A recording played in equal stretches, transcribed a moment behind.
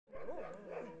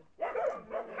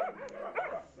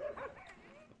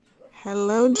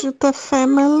Hello, Jutta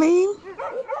family.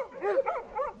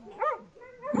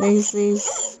 This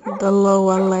is the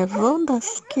lower level, the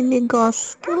skinny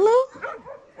goskula.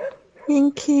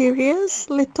 Being curious,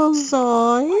 little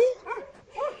Zoe.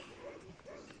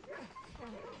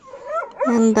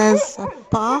 And there's a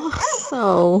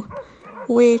parcel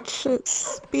which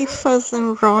SPITHAS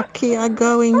and Rocky are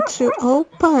going to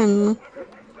open.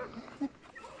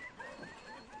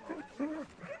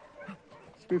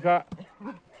 SPITHAS,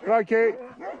 Rocky,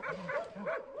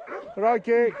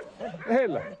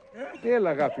 έλα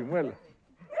αγάπη μου, έλα.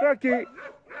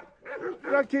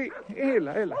 Rocky,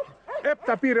 έλα.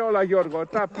 Τα πήρε όλα Γιώργο,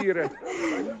 τα πήρε.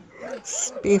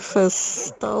 SPITHAS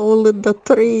stole the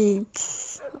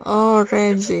treats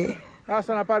already.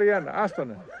 Άστο να πάρει ένα,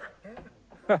 άστονε.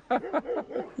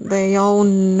 They all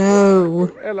know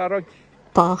Έλα Rocky.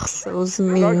 parcels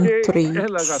mean treats.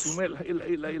 Έλα αγάπη μου,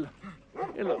 έλα.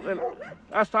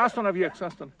 Άστο να βγει έξω,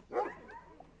 άστον.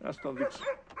 Άστον δείξω.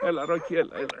 Έλα Rocky, έλα.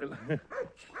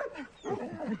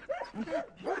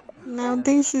 Now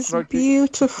this is Rocky.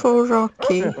 Beautiful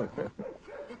Rocky.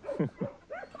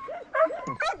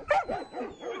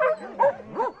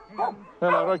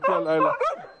 Έλα Rocky, έλα.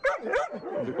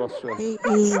 He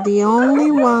is the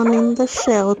only one in the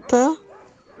shelter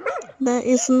that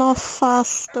is not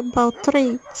fussed about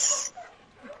treats.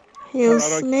 He'll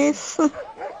sniff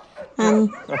and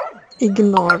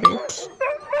ignore it.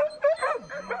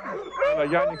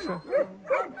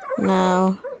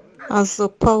 Now, as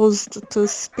opposed to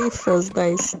SPITHAS that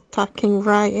is tucking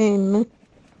right in,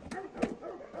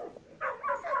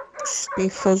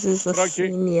 SPITHAS is a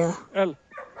senior.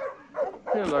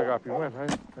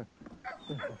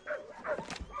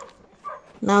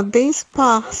 Now this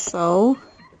parcel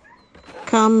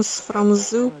comes from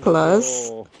Zooplus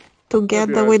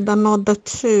together with another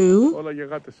two,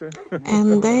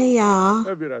 and they are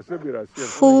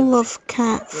full of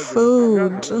cat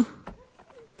food.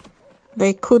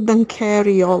 They couldn't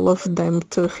carry all of them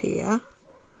to here,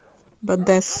 but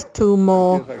there's two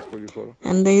more,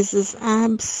 and this is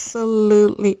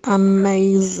absolutely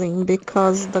amazing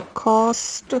because the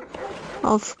cost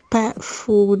of pet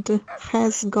food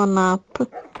has gone up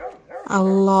a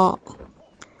lot.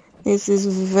 This is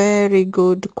very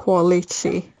good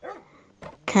quality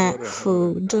cat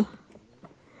food.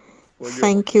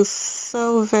 Thank you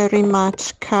so very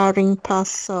much, Karin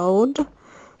Parcel,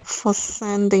 for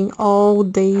sending all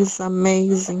these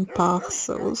amazing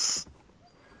parcels.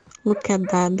 Look at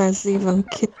that, there's even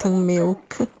kitten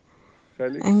milk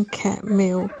and cat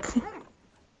milk.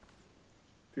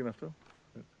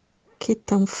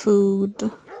 Kitten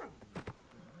food.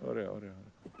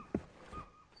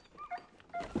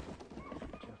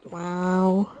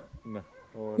 Wow.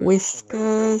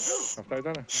 Whiskers,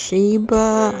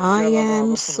 Sheba, I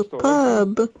am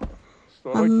superb.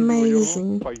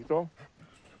 Amazing.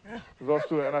 Δώσ'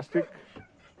 του ένα στικ.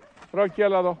 Ρόκι,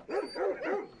 έλα εδώ.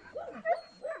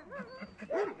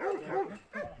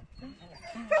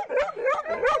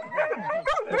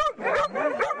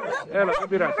 Έλα, δεν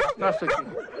πειράζει. Να στο εκεί.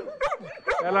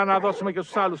 Έλα να δώσουμε και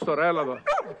στους άλλους τώρα. Έλα εδώ.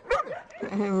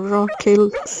 And Rocky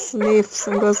sniffs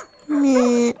and goes,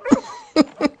 meh.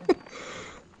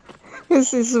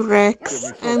 This is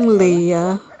Rex and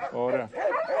Leah. Ωραία.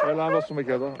 Έλα να δώσουμε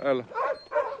και εδώ. Έλα.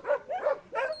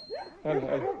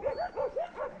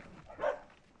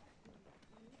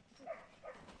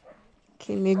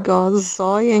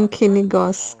 Kinigozoi and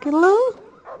Kinigoskila.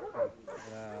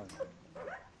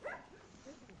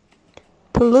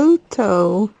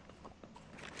 Pluto.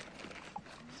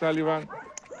 Sullivan.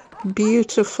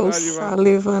 Beautiful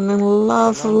Sullivan and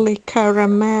lovely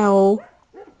caramel.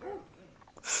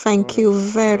 Thank you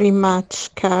very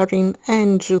much, Karin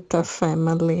and Jutta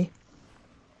family.